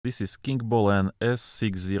This is Kingbolen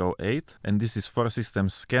S608 and this is for system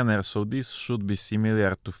scanner, so this should be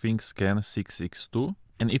similar to ThinkScan 662.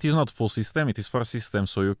 And it is not full system, it is for system,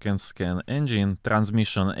 so you can scan engine,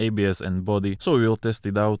 transmission, ABS and body. So we will test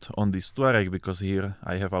it out on this Touareg because here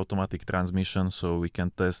I have automatic transmission, so we can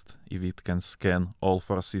test if it can scan all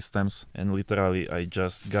four systems. And literally I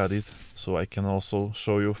just got it, so I can also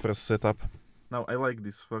show you first setup. Now I like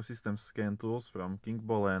these four system scan tools from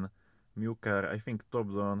Kingbolen. Mucar, I think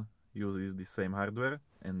Top Zone uses the same hardware,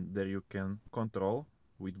 and there you can control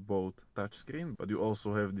with both touchscreen, but you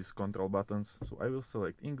also have these control buttons. So I will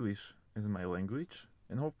select English as my language,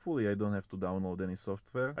 and hopefully I don't have to download any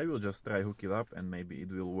software. I will just try hook it up and maybe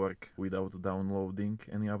it will work without downloading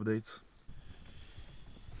any updates.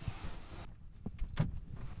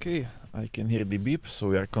 Okay, I can hear the beep, so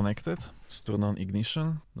we are connected. Let's turn on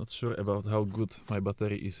ignition. Not sure about how good my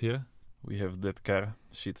battery is here. We have that car.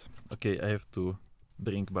 Shit. Okay, I have to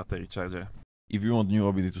bring battery charger. If you want new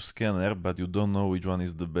OBD2 scanner, but you don't know which one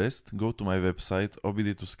is the best, go to my website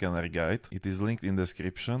OBD2 Scanner Guide. It is linked in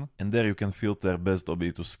description, and there you can filter best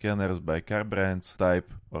OBD2 scanners by car brands, type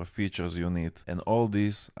or features you need. And all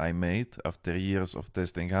this I made after years of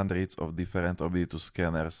testing hundreds of different OBD2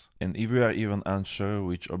 scanners. And if you are even unsure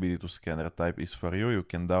which OBD2 scanner type is for you, you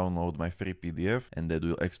can download my free PDF, and that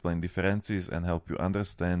will explain differences and help you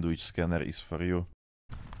understand which scanner is for you.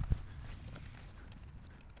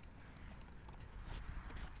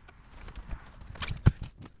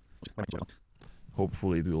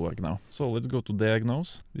 Hopefully it will work now. So let's go to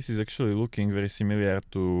diagnose. This is actually looking very similar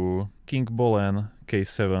to Kingbolen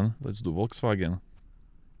K7. Let's do Volkswagen.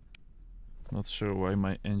 Not sure why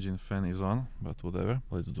my engine fan is on, but whatever.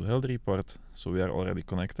 Let's do health report. So we are already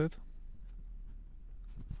connected.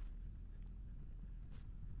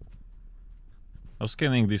 Now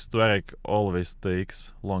scanning this Touareg always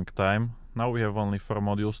takes long time. Now we have only 4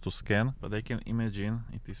 modules to scan, but I can imagine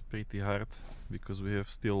it is pretty hard because we have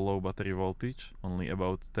still low battery voltage, only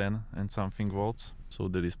about 10 and something volts. So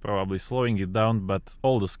that is probably slowing it down, but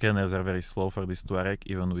all the scanners are very slow for this Touareg,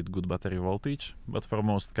 even with good battery voltage. But for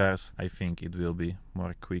most cars, I think it will be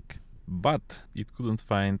more quick. But it couldn't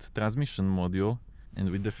find transmission module, and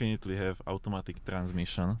we definitely have automatic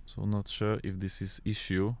transmission. So not sure if this is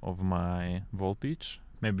issue of my voltage.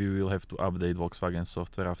 Maybe we will have to update Volkswagen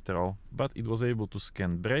software after all. But it was able to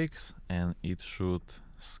scan brakes, and it should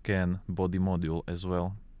scan body module as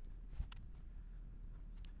well.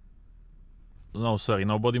 No, sorry,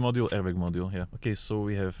 no body module, airbag module, yeah. Okay, so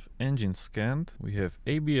we have engine scanned, we have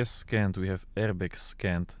ABS scanned, we have airbag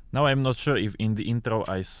scanned. Now I'm not sure if in the intro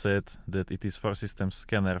I said that it is 4 system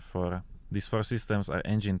scanner for... These 4 systems are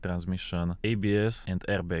engine, transmission, ABS and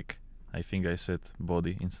airbag. I think I said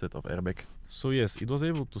body instead of airbag. So yes, it was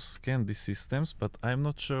able to scan these systems, but I'm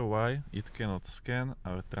not sure why it cannot scan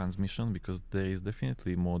our transmission, because there is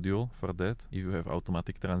definitely a module for that if you have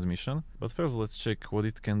automatic transmission. But first let's check what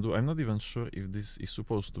it can do. I'm not even sure if this is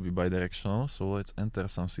supposed to be bidirectional, so let's enter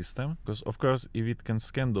some system. Because of course, if it can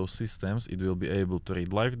scan those systems, it will be able to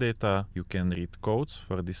read live data. You can read codes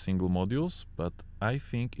for these single modules, but I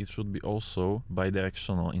think it should be also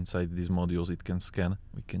bidirectional inside these modules it can scan.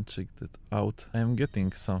 We can check that out. I am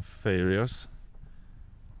getting some failures.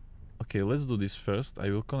 Okay, let's do this first. I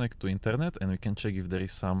will connect to internet and we can check if there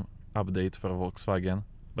is some update for Volkswagen.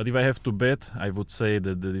 But if I have to bet, I would say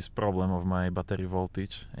that there is problem of my battery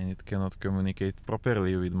voltage and it cannot communicate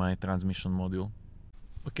properly with my transmission module.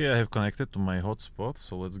 Okay, I have connected to my hotspot,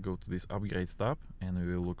 so let's go to this upgrade tab and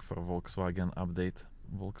we will look for Volkswagen update.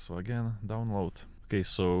 Volkswagen download. Okay,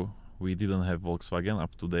 so we didn't have Volkswagen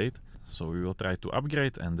up to date, so we will try to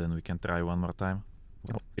upgrade and then we can try one more time.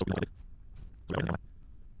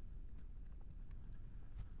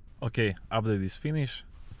 Okay, update is finished,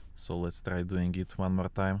 so let's try doing it one more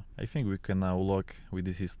time. I think we can now log with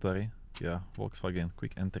this history. Yeah, Volkswagen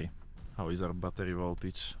quick entry. How is our battery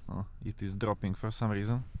voltage? Oh, it is dropping for some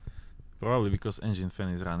reason. Probably because engine fan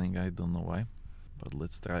is running, I don't know why. But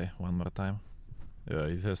let's try one more time. Yeah,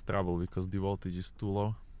 it has trouble because the voltage is too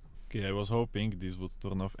low. Okay, I was hoping this would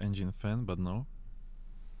turn off engine fan, but no.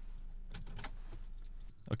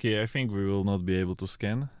 Okay, I think we will not be able to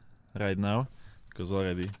scan right now, because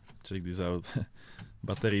already, check this out,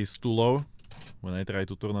 battery is too low when I try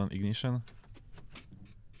to turn on ignition.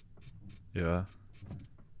 Yeah,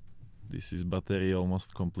 this is battery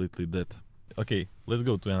almost completely dead. Okay, let's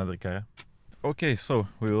go to another car. Okay, so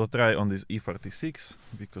we will try on this E46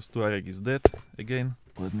 because Touareg is dead again.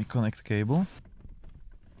 Let me connect cable.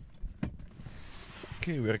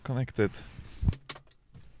 Okay, we are connected.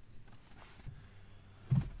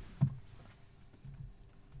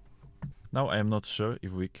 Now I am not sure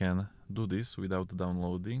if we can do this without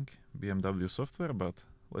downloading BMW software, but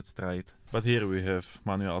let's try it. But here we have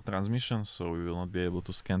manual transmission, so we will not be able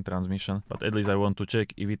to scan transmission. But at least I want to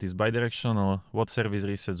check if it is bidirectional, what service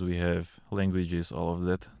resets we have, languages, all of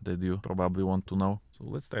that you probably want to know. So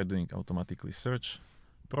let's try doing automatically search.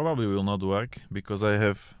 Probably will not work because I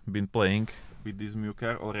have been playing with this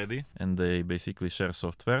MuCar already and they basically share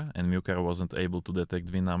software and MuCar wasn't able to detect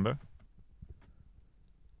VIN number.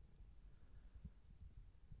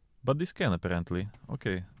 But this can apparently.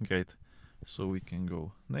 Okay, great. So we can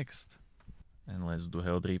go next and let's do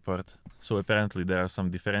health report. So apparently there are some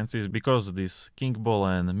differences because this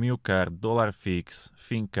Kingbolen, MuCar, Dollarfix,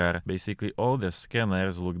 Fincar, basically all the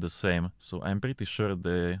scanners look the same. So I'm pretty sure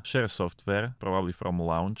they share software, probably from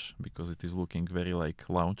launch, because it is looking very like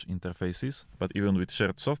launch interfaces. But even with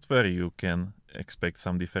shared software you can expect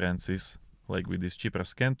some differences. Like with this cheaper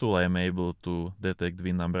scan tool I am able to detect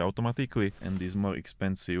VIN number automatically and this more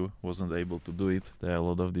expensive wasn't able to do it. There are a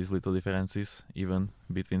lot of these little differences even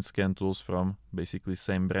between scan tools from basically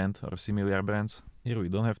same brand or similar brands. Here we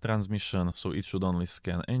don't have transmission, so it should only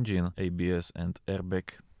scan engine, ABS and airbag.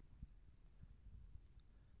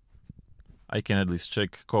 I can at least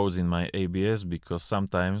check codes in my ABS because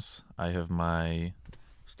sometimes I have my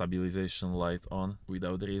stabilization light on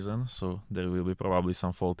without reason, so there will be probably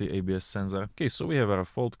some faulty ABS sensor. Okay, so we have our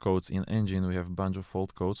fault codes in engine, we have a bunch of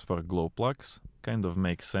fault codes for glow plugs. Kind of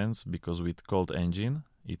makes sense because with cold engine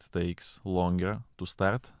it takes longer to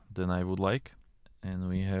start than I would like. And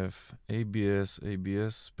we have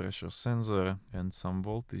ABS pressure sensor and some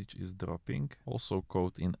voltage is dropping. Also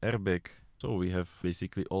code in airbag. So we have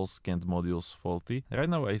basically all scanned modules faulty. Right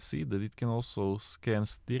now I see that it can also scan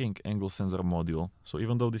steering angle sensor module. So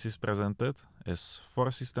even though this is presented as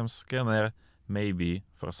 4-system scanner, maybe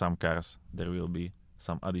for some cars there will be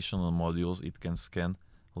some additional modules it can scan,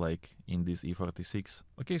 like in this E46.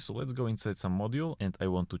 Okay, so let's go inside some module and I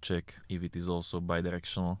want to check if it is also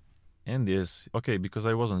bidirectional. And yes, okay, because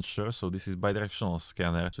I wasn't sure, so this is bidirectional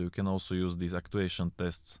scanner, so you can also use these actuation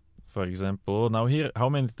tests. For example, now here, how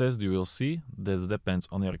many tests you will see, that depends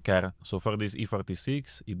on your car. So for this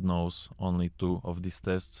E46, it knows only 2 of these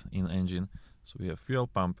tests in engine. So we have fuel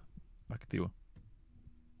pump, active.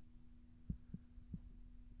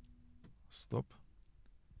 Stop.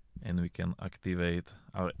 And we can activate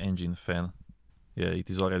our engine fan. Yeah, it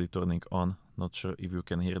is already turning on. Not sure if you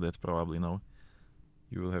can hear that, probably no.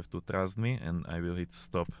 You will have to trust me and I will hit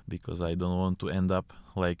stop because I don't want to end up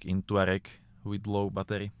like in Touareg with low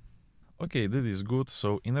battery. Okay, that is good.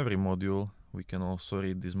 So in every module we can also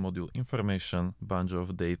read this module information, bunch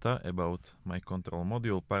of data about my control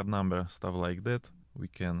module, part number, stuff like that. We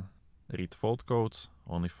can read fault codes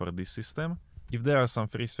only for this system. If there are some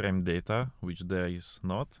freeze frame data, which there is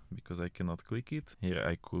not, because I cannot click it, here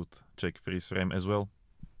I could check freeze frame as well.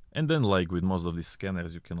 And then like with most of these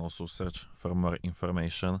scanners, you can also search for more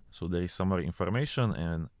information. So there is some more information,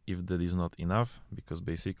 and if that is not enough, because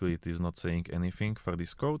basically it is not saying anything for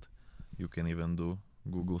this code, you can even do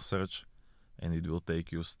Google search and it will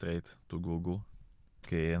take you straight to Google.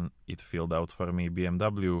 Okay, and it filled out for me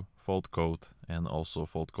BMW fault code and also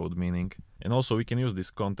fault code meaning. And also we can use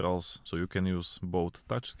these controls, so you can use both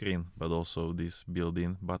touchscreen but also these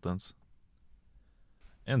built-in buttons.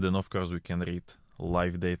 And then of course we can read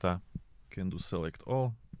live data. Can do select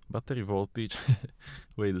all. Battery voltage,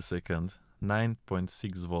 wait a second,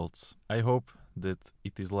 9.6 volts. I hope that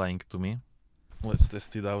it is lying to me. Let's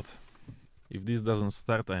test it out. If this doesn't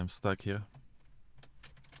start, I am stuck here.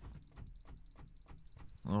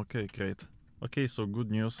 Okay, great. Okay, so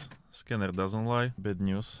good news, scanner doesn't lie. Bad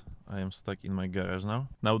news, I am stuck in my garage now.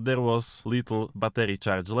 Now there was little battery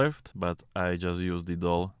charge left, but I just used it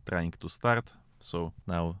all trying to start. So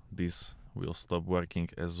now this will stop working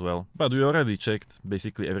as well. But we already checked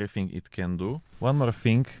basically everything it can do. One more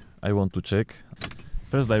thing I want to check.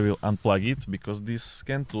 First I will unplug it, because these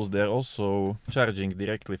scan tools, they are also charging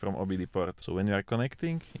directly from OBD port. So when you are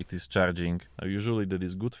connecting, it is charging. Now usually that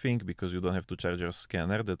is good thing, because you don't have to charge your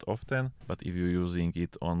scanner that often. But if you're using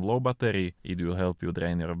it on low battery, it will help you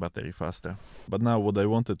drain your battery faster. But now what I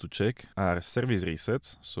wanted to check are service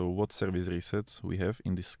resets. So what service resets we have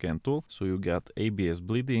in this scan tool. So you got ABS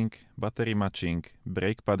bleeding, battery matching,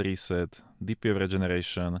 brake pad reset, DPF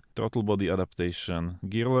regeneration, throttle body adaptation,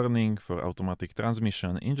 gear learning for automatic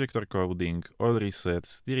transmission, injector coding, oil reset,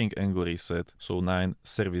 steering angle reset. So 9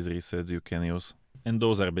 service resets you can use. And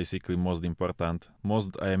those are basically most important.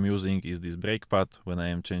 Most I am using is this brake pad when I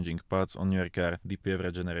am changing pads on your car, DPF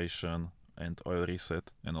regeneration and oil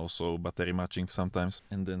reset, and also battery matching sometimes.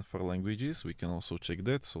 And then for languages we can also check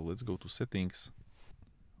that. So let's go to settings,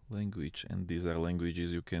 language, and these are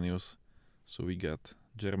languages you can use. So we got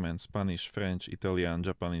German, Spanish, French, Italian,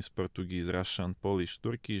 Japanese, Portuguese, Russian, Polish,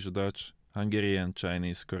 Turkish, Dutch, Hungarian,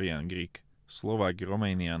 Chinese, Korean, Greek, Slovak,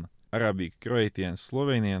 Romanian, Arabic, Croatian,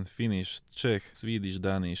 Slovenian, Finnish, Czech, Swedish,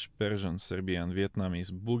 Danish, Persian, Serbian,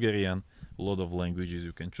 Vietnamese, Bulgarian, a lot of languages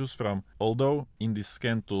you can choose from. Although in these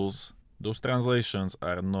scan tools, those translations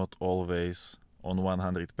are not always on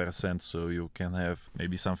 100%, so you can have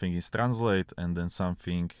maybe something is translate and then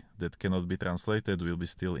something that cannot be translated will be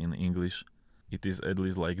still in English. It is at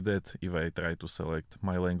least like that if I try to select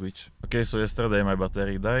my language. Okay, so yesterday my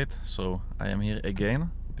battery died, so I am here again.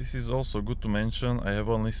 This is also good to mention, I have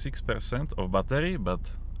only 6% of battery, but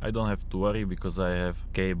I don't have to worry because I have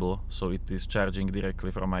cable, so it is charging directly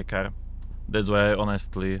from my car. That's why I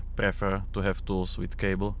honestly prefer to have tools with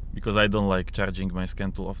cable, because I don't like charging my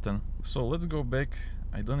scan tool often. So let's go back.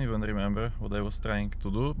 I don't even remember what I was trying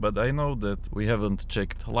to do, but I know that we haven't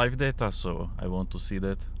checked live data, so I want to see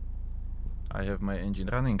that. I have my engine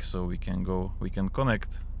running, so we can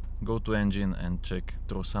connect, go to engine and check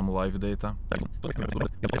through some live data.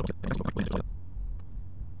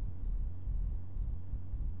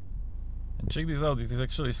 And check this out, it is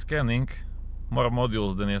actually scanning more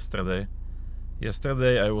modules than yesterday.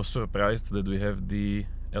 Yesterday I was surprised that we have the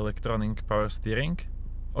electronic power steering.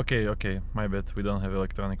 Okay, my bad, we don't have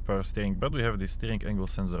electronic power steering, but we have the steering angle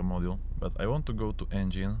sensor module. But I want to go to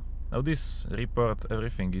engine. Now this report,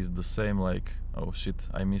 everything is the same, like, oh shit,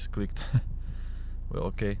 I misclicked. Well,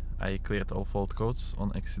 okay, I cleared all fault codes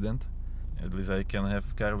on accident. At least I can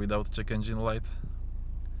have car without check engine light.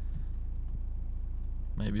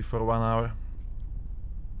 Maybe for 1 hour.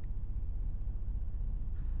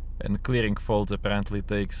 And clearing faults apparently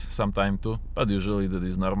takes some time too, but usually that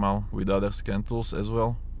is normal with other scan tools as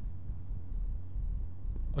well.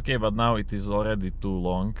 Okay, but now it is already too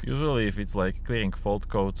long. Usually if it's like clearing fault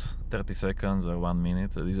codes, 30 seconds or 1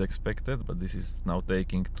 minute, that is expected, but this is now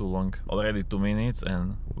taking too long. Already 2 minutes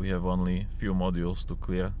and we have only few modules to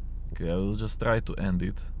clear. Okay, I will just try to end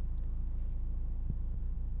it.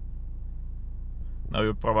 Now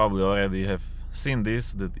you probably already have seen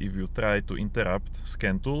this, that if you try to interrupt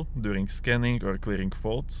scan tool during scanning or clearing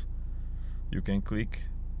faults, you can click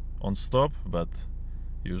on stop, but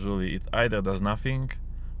usually it either does nothing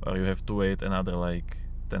or you have to wait another like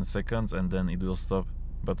 10 seconds and then it will stop.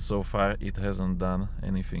 But so far it hasn't done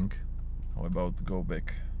anything. How about go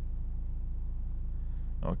back?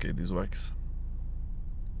 Okay, this works.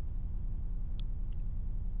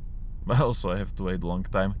 But also I have to wait a long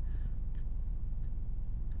time.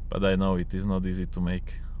 But I know it is not easy to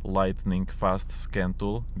make lightning fast scan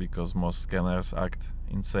tool, because most scanners act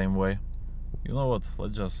in same way. You know what,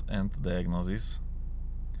 let's just end diagnosis.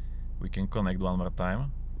 We can connect one more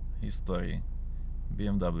time. History,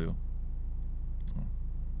 BMW.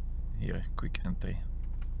 Here, quick entry.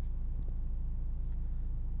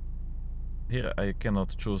 Here I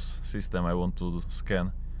cannot choose system I want to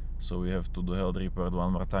scan, so we have to do health report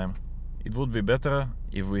one more time. It would be better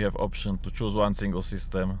if we have option to choose one single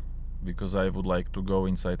system, because I would like to go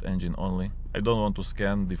inside engine only. I don't want to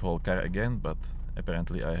scan the whole car again, but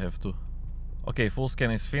apparently I have to. Okay, full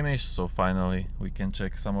scan is finished, so finally we can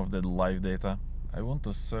check some of the live data. I want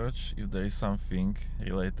to search if there is something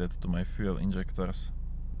related to my fuel injectors,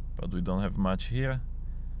 but we don't have much here.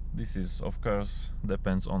 This is, of course,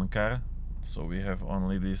 depends on car, so we have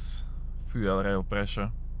only this fuel rail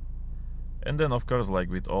pressure. And then, of course, like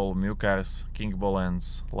with all new cars,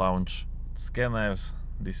 Kingbolen's launch scanners,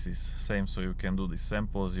 this is same, so you can do the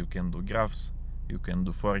samples, you can do graphs, you can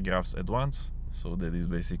do 4 graphs at once, so that is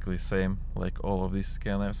basically same like all of these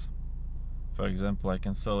scanners. For example, I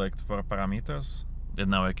can select 4 parameters, and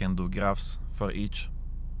now I can do graphs for each.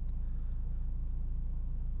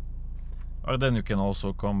 Or then you can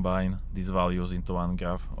also combine these values into one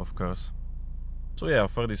graph, of course. So yeah,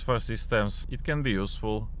 for these 4 systems it can be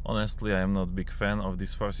useful. Honestly, I am not a big fan of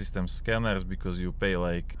these 4 system scanners, because you pay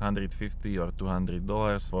like $150 or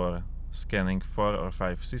 $200 for scanning 4 or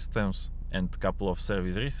 5 systems and couple of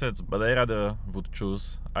service resets, but I rather would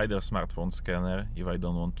choose either smartphone scanner if I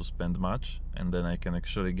don't want to spend much, and then I can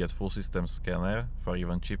actually get full system scanner for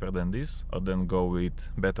even cheaper than this, or then go with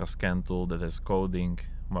better scan tool that has coding,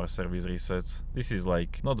 more service resets. This is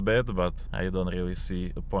like not bad, but I don't really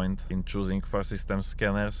see a point in choosing 4 system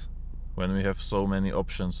scanners when we have so many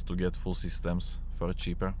options to get full systems for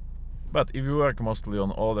cheaper. But if you work mostly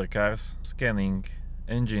on older cars, scanning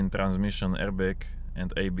engine, transmission, airbag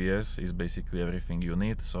and ABS is basically everything you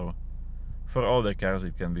need, so for older cars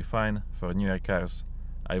it can be fine. For newer cars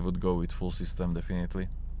I would go with full system definitely.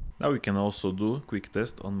 Now we can also do quick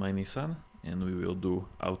test on my Nissan, and we will do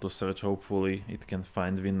auto search. Hopefully it can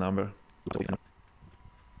find VIN number.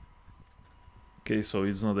 Okay, so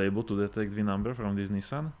it's not able to detect the number from this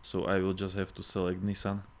Nissan, so I will just have to select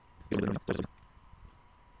Nissan.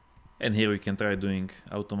 And here we can try doing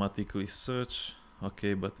automatically search.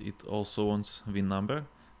 Okay, but it also wants VIN number,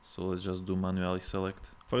 so let's just do manually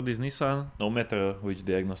select. For this Nissan, no matter which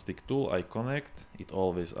diagnostic tool I connect, it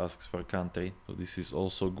always asks for country. So this is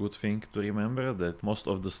also a good thing to remember, that most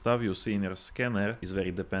of the stuff you see in your scanner is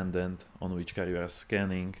very dependent on which car you are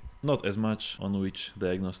scanning, not as much on which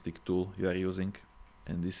diagnostic tool you are using.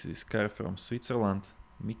 And this is car from Switzerland,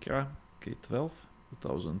 Micra K12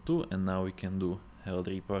 2002, and now we can do health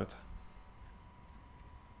report.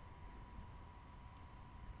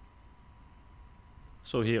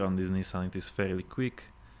 So here on this Nissan it is fairly quick,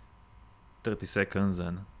 30 seconds,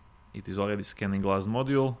 and it is already scanning last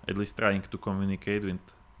module, at least trying to communicate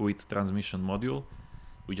with transmission module,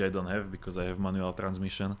 which I don't have because I have manual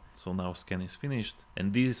transmission. So now scan is finished,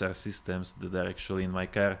 and these are systems that are actually in my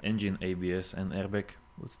car: engine, ABS and airbag.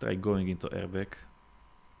 Let's try going into airbag.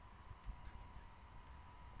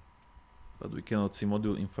 But we cannot see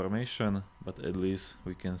module information, but at least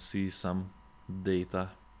we can see some data.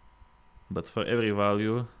 But for every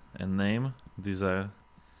value and name, this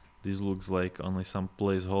looks like only some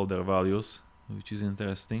placeholder values, which is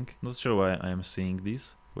interesting. Not sure why I am seeing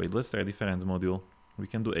this. Wait, let's try different module. We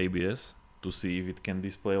can do ABS to see if it can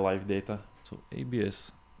display live data. So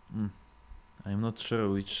ABS, I'm not sure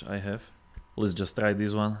which I have. Let's just try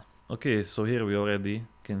this one. Okay, so here we already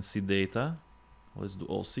can see data. Let's do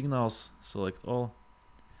all signals, select all.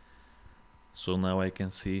 So now I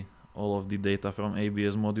can see all of the data from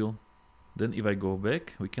ABS module. Then if I go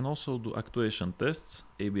back, we can also do actuation tests,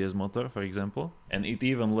 ABS motor for example, and it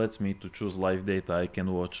even lets me to choose live data I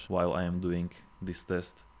can watch while I am doing this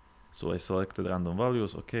test. So I selected random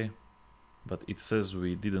values, okay, but it says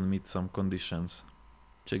we didn't meet some conditions.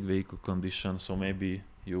 Check vehicle condition, so maybe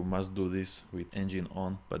you must do this with engine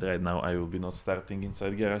on, but right now I will be not starting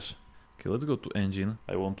inside garage. Okay, let's go to engine.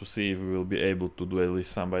 I want to see if we will be able to do at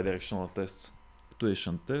least some bidirectional tests.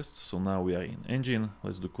 Actuation test, so now we are in engine.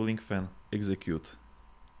 Let's do cooling fan, execute.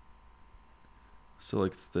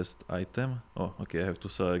 Select test item. Oh, okay, I have to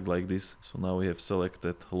select like this. So now we have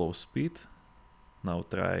selected low speed. Now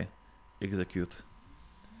try execute.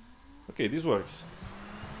 Okay, this works.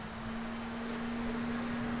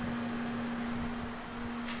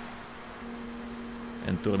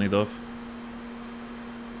 And turn it off.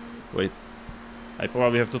 Wait, I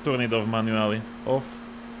probably have to turn it off manually. Off,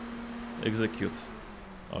 execute.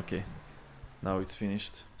 Okay, now it's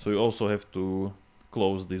finished. So you also have to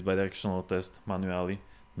close this bidirectional test manually,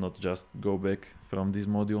 not just go back from this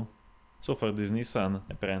module. So for this Nissan,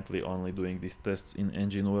 apparently only doing these tests in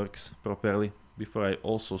engine works properly. Before I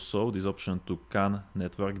also saw this option to CAN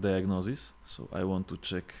network diagnosis, so I want to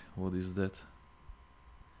check what is that.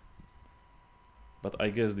 But I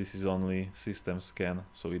guess this is only system scan,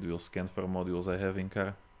 so it will scan for modules I have in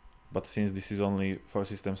car. But since this is only for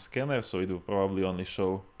system scanner, so it will probably only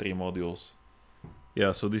show 3 modules.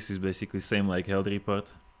 Yeah, so this is basically same like health report.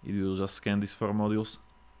 It will just scan these 4 modules.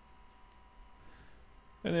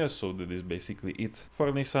 And yeah, so that is basically it.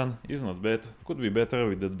 For Nissan, it's not bad. Could be better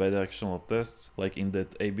with that bidirectional tests. Like in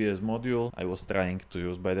that ABS module, I was trying to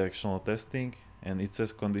use bidirectional testing and it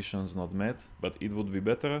says conditions not met, but it would be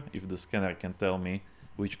better if the scanner can tell me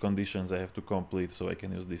which conditions I have to complete so I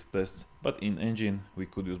can use these tests. But in engine, we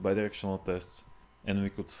could use bidirectional tests and we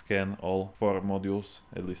could scan all 4 modules,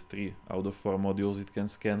 at least 3 out of 4 modules it can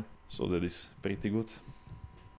scan. So that is pretty good.